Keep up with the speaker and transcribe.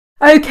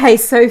Okay,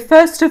 so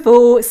first of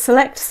all,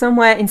 select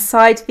somewhere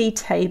inside the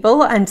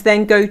table and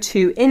then go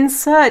to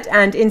Insert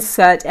and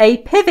insert a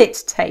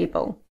pivot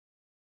table.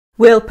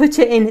 We'll put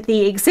it in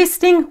the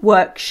existing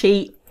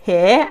worksheet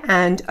here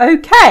and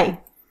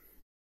OK.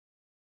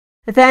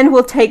 Then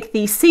we'll take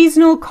the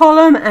seasonal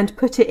column and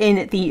put it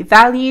in the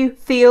value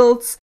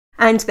fields,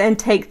 and then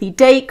take the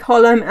date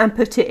column and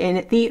put it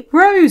in the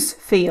rows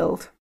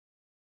field.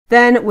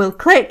 Then we'll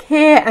click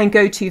here and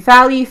go to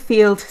value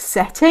field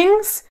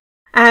settings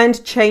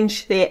and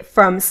change it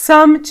from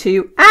sum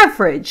to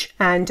average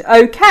and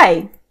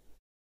OK.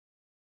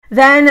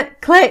 Then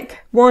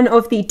click one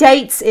of the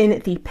dates in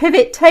the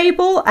pivot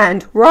table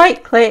and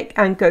right click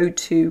and go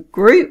to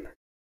group.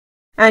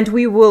 And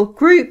we will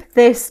group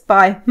this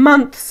by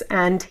months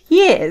and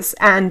years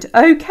and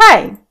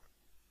OK.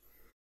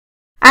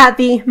 At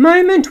the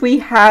moment we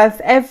have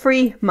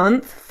every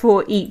month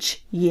for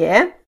each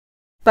year.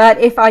 But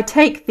if I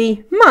take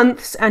the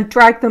months and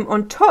drag them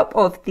on top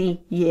of the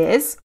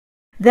years,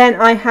 then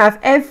I have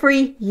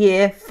every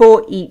year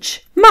for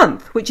each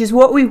month, which is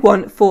what we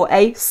want for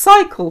a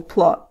cycle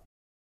plot.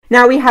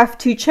 Now we have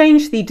to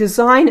change the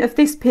design of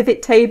this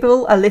pivot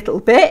table a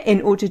little bit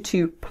in order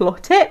to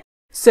plot it.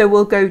 So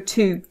we'll go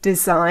to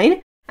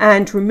Design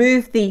and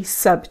remove the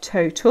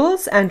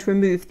subtotals and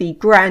remove the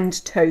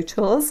grand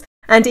totals.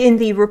 And in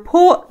the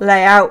report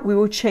layout, we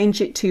will change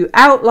it to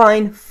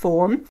Outline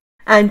Form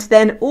and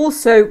then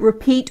also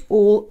repeat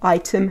all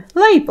item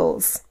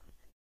labels.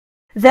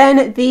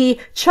 Then the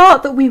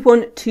chart that we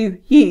want to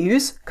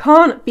use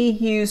can't be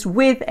used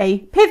with a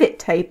pivot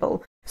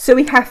table. So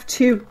we have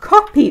to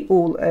copy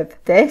all of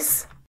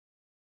this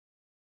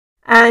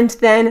and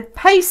then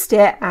paste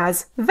it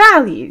as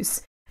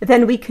values.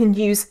 Then we can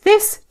use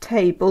this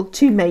table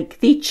to make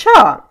the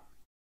chart.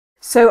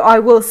 So I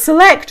will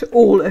select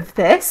all of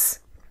this.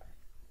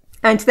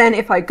 And then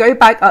if I go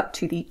back up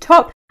to the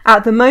top,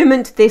 at the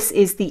moment this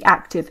is the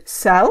active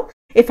cell.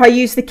 If I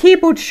use the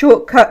keyboard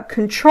shortcut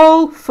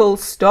Control+,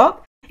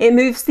 it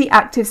moves the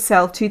active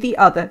cell to the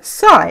other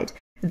side.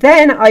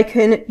 Then I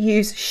can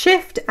use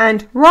Shift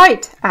and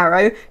right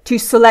arrow to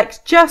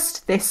select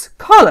just this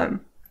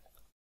column.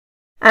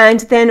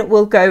 And then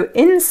we'll go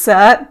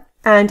Insert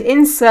and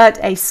insert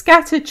a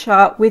scatter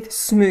chart with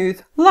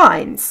smooth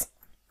lines.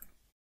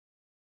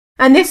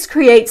 And this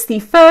creates the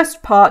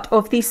first part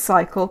of the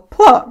cycle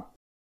plot.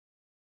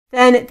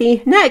 Then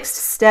the next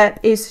step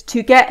is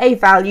to get a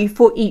value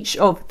for each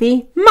of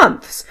the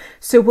months.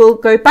 So we'll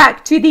go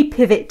back to the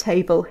pivot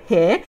table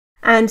here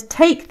and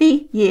take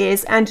the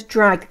years and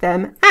drag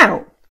them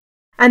out.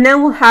 And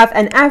then we'll have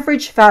an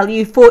average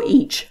value for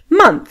each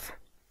month.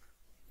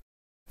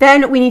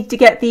 Then we need to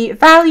get the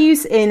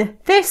values in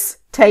this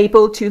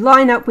table to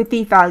line up with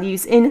the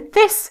values in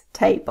this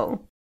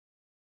table.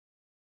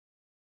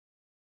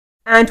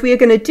 And we are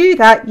going to do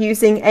that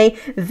using a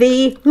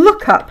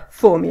Vlookup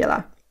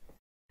formula.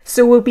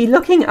 So we'll be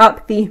looking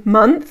up the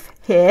month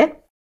here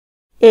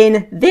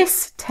in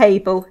this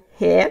table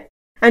here,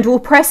 and we'll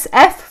press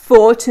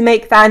F4 to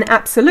make that an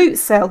absolute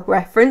cell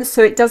reference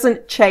so it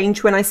doesn't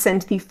change when I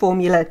send the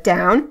formula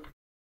down.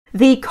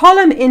 The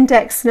column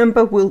index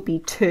number will be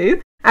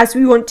 2, as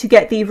we want to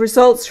get the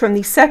results from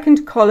the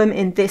second column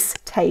in this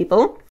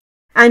table.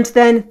 And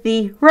then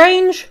the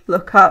range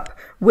lookup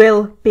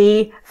will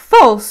be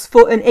false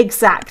for an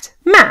exact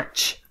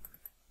match.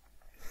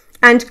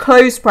 And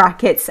close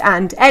brackets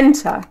and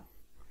enter.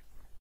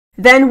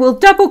 Then we'll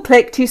double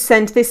click to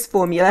send this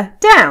formula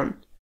down.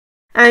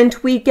 And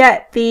we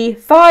get the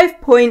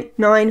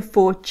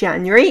 5.94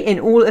 January in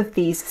all of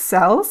these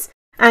cells.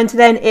 And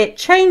then it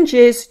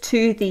changes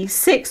to the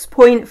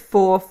 6.4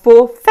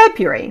 for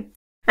February.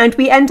 And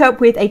we end up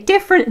with a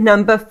different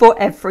number for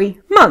every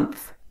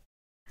month.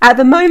 At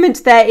the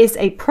moment there is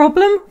a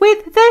problem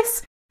with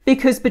this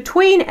because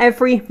between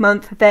every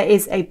month there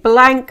is a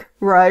blank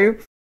row,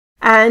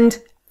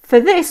 and for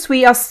this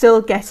we are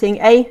still getting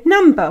a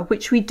number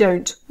which we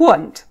don't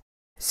want.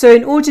 So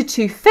in order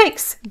to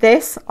fix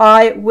this,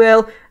 I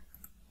will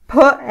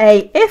put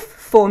a if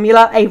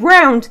formula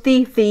around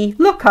the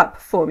Vlookup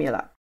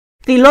formula.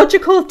 The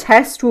logical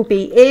test will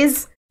be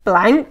is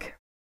blank,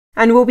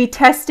 and we'll be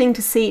testing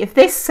to see if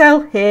this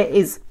cell here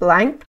is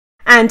blank,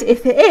 and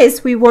if it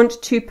is, we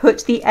want to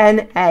put the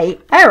NA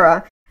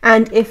error,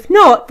 and if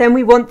not, then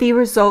we want the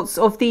results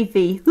of the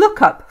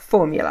Vlookup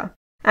formula,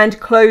 and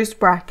close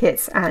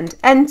brackets and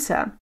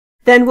enter.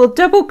 Then we'll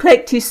double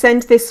click to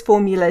send this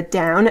formula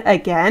down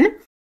again,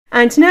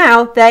 and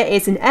now there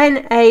is an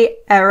NA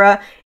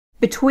error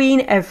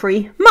between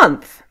every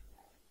month.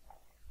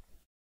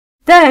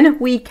 Then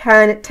we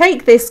can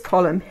take this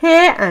column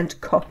here and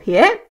copy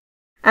it,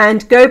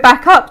 and go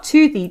back up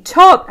to the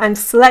top and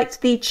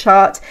select the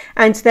chart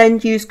and then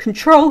use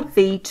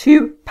Ctrl+V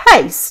to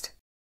paste.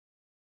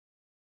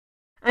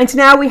 And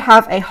now we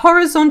have a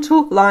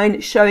horizontal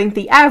line showing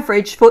the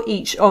average for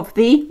each of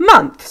the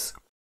months.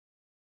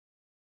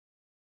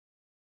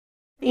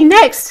 The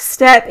next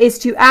step is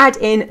to add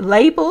in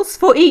labels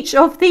for each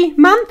of the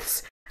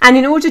months, and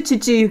in order to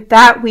do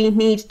that we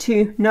need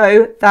to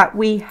know that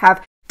we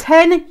have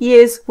 10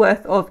 years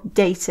worth of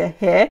data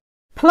here,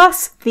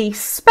 plus the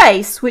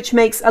space, which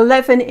makes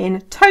 11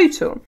 in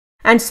total.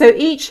 And so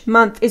each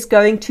month is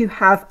going to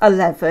have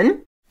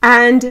 11.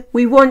 And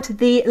we want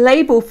the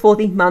label for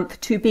the month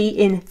to be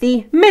in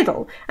the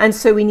middle. And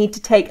so we need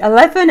to take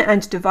 11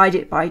 and divide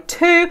it by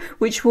 2,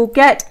 which will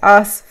get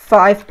us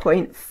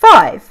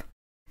 5.5.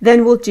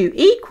 Then we'll do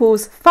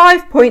equals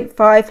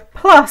 5.5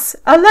 plus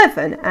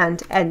 11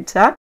 and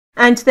enter,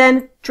 and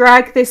then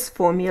drag this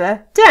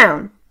formula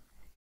down.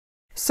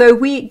 So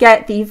we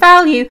get the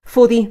value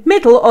for the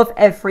middle of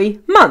every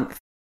month.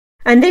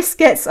 And this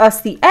gets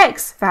us the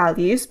X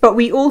values, but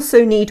we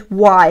also need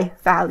Y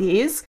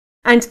values.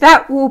 And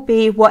that will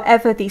be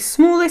whatever the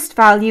smallest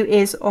value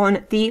is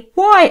on the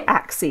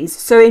y-axis.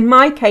 So in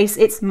my case,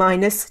 it's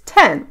minus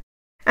 10.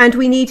 And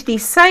we need the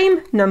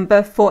same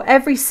number for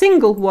every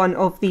single one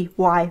of the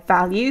y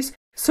values.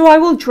 So I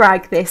will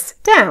drag this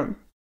down.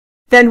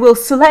 Then we'll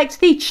select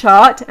the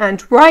chart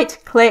and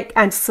right-click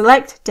and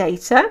select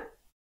data.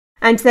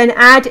 And then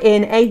add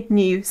in a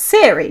new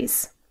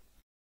series.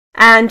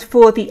 And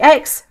for the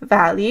x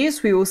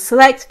values, we will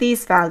select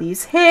these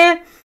values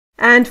here.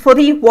 And for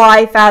the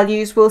y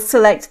values, we'll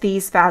select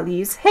these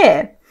values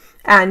here.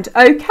 And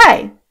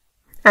OK.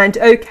 And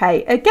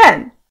OK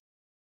again.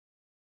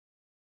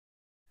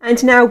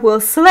 And now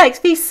we'll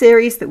select the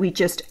series that we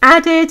just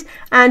added,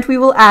 and we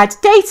will add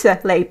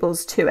data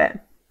labels to it.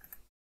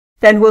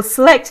 Then we'll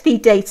select the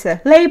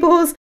data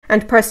labels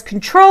and press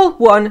Ctrl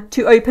 1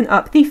 to open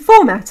up the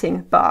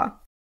formatting bar.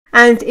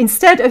 And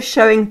instead of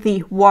showing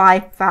the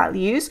y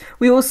values,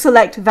 we will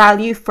select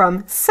value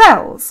from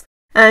cells.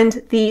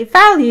 And the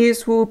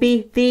values will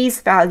be these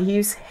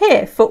values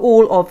here for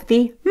all of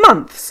the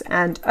months,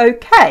 and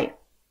OK.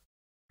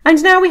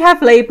 And now we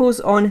have labels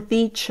on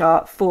the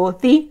chart for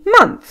the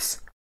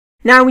months.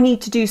 Now we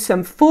need to do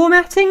some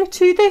formatting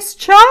to this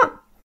chart.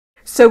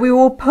 So we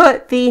will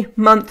put the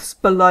months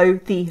below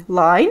the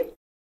line,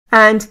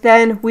 and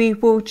then we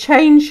will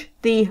change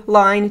the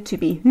line to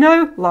be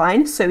no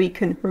line so we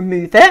can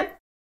remove it.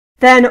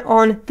 Then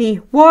on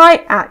the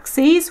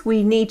y-axis,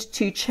 we need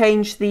to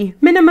change the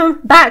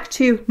minimum back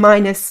to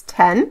minus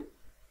 10.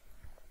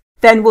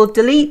 Then we'll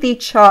delete the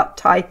chart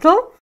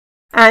title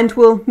and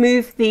we'll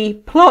move the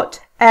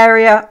plot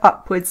area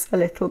upwards a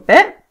little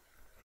bit.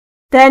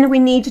 Then we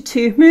need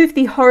to move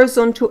the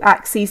horizontal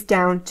axis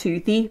down to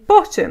the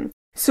bottom.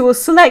 So we'll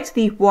select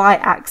the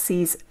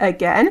y-axis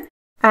again,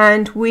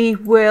 and we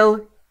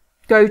will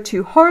go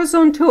to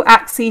horizontal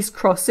axis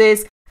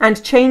crosses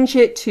and change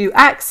it to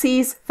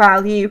axis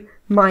value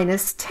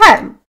minus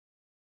 10.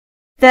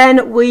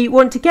 Then we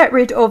want to get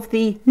rid of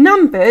the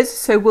numbers,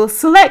 so we'll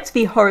select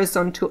the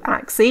horizontal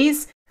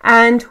axis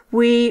and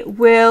we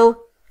will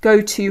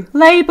go to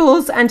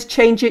labels and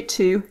change it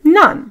to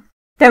none.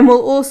 Then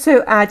we'll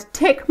also add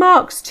tick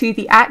marks to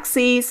the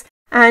axes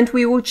and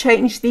we will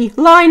change the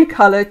line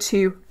color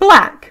to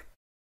black.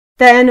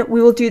 Then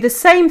we will do the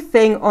same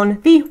thing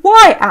on the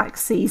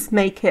y-axis,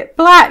 make it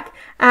black,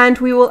 and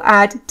we will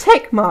add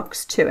tick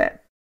marks to it.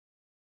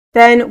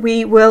 Then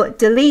we will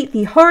delete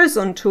the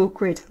horizontal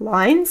grid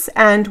lines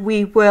and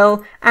we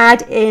will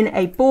add in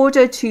a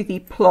border to the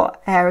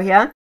plot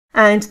area,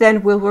 and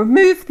then we'll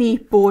remove the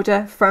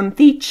border from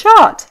the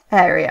chart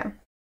area.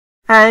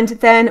 And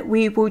then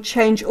we will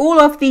change all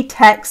of the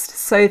text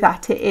so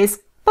that it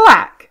is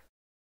black.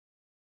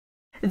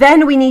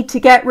 Then we need to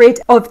get rid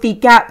of the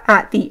gap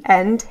at the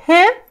end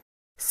here.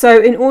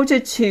 So in order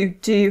to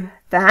do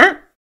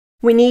that,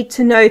 we need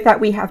to know that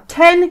we have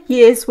 10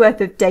 years worth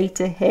of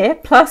data here,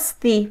 plus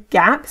the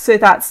gap, so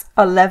that's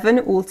 11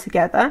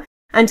 altogether.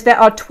 And there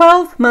are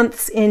 12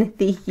 months in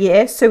the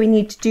year, so we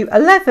need to do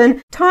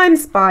 11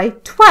 times by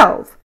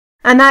 12.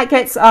 And that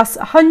gets us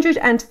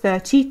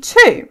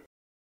 132.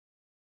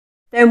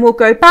 Then we'll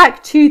go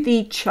back to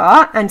the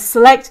chart and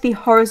select the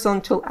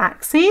horizontal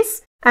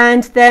axis,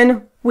 and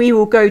then we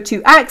will go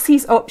to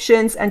axis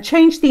options and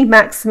change the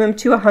maximum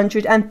to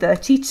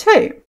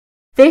 132.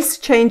 This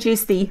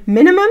changes the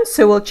minimum,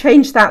 so we'll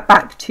change that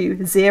back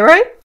to 0.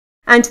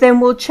 And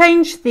then we'll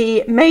change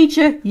the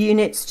major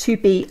units to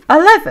be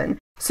 11.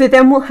 So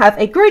then we'll have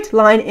a grid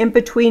line in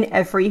between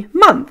every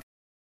month.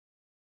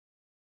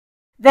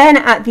 Then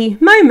at the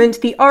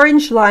moment, the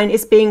orange line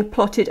is being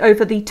plotted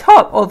over the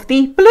top of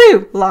the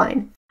blue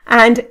line.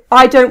 And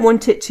I don't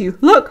want it to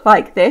look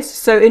like this,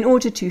 so in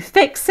order to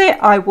fix it,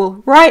 I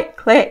will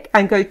right-click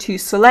and go to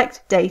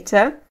Select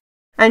Data,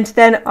 and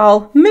then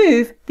I'll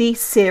move the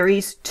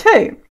Series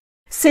 2.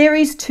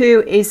 Series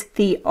 2 is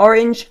the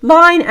orange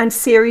line, and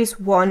Series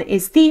 1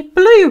 is the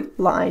blue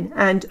line,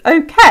 and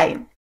OK.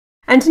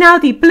 And now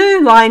the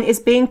blue line is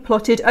being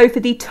plotted over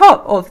the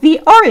top of the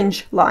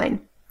orange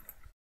line.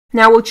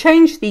 Now we'll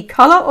change the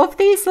colour of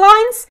these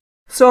lines,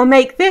 so I'll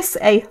make this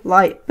a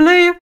light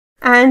blue,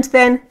 and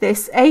then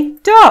this a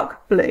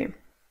dark blue.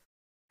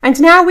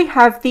 And now we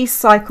have the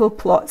cycle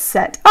plot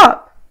set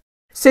up.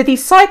 So the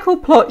cycle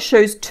plot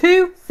shows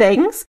two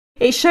things.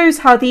 It shows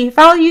how the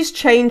values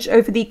change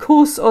over the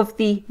course of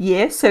the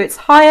year, so it's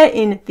higher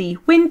in the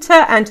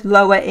winter and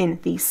lower in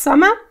the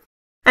summer.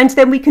 And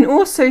then we can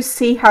also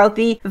see how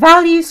the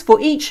values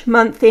for each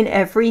month in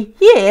every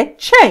year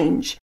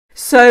change.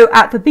 So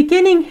at the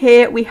beginning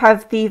here, we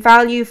have the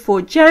value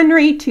for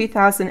January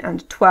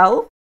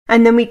 2012,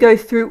 and then we go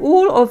through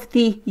all of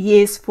the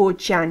years for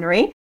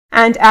January.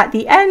 And at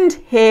the end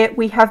here,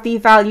 we have the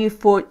value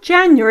for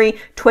January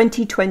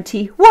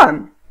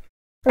 2021.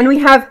 And we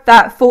have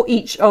that for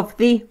each of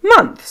the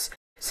months.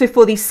 So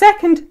for the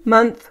second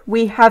month,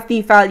 we have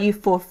the value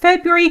for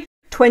February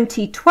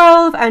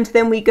 2012, and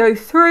then we go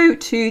through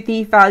to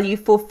the value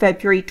for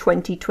February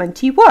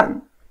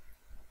 2021.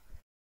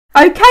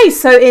 Okay,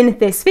 so in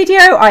this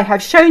video, I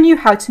have shown you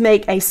how to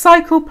make a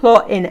cycle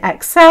plot in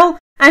Excel,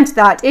 and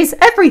that is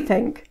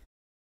everything.